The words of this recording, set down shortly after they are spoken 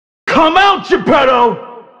Come out,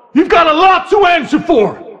 Geppetto! You've got a lot to answer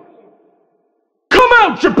for! Come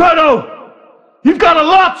out, Geppetto! You've got a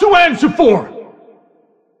lot to answer for!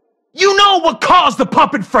 You know what caused the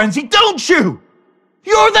puppet frenzy, don't you?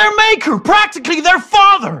 You're their maker, practically their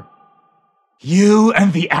father! You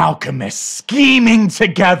and the alchemist scheming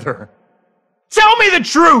together. Tell me the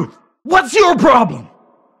truth! What's your problem?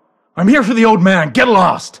 I'm here for the old man, get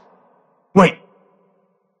lost! Wait,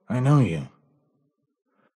 I know you.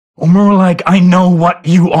 Or more like, I know what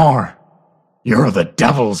you are. You're the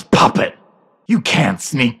devil's puppet. You can't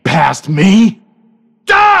sneak past me.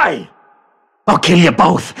 Die! I'll kill you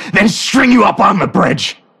both, then string you up on the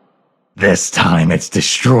bridge. This time it's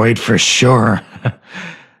destroyed for sure.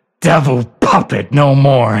 Devil puppet no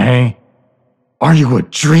more, eh? Are you a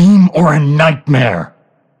dream or a nightmare?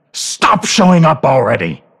 Stop showing up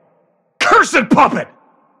already. Cursed puppet!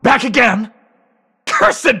 Back again!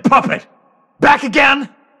 Cursed puppet! Back again!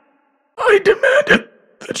 I demanded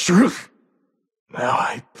the truth. Now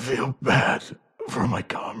I feel bad for my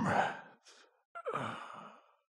comrades.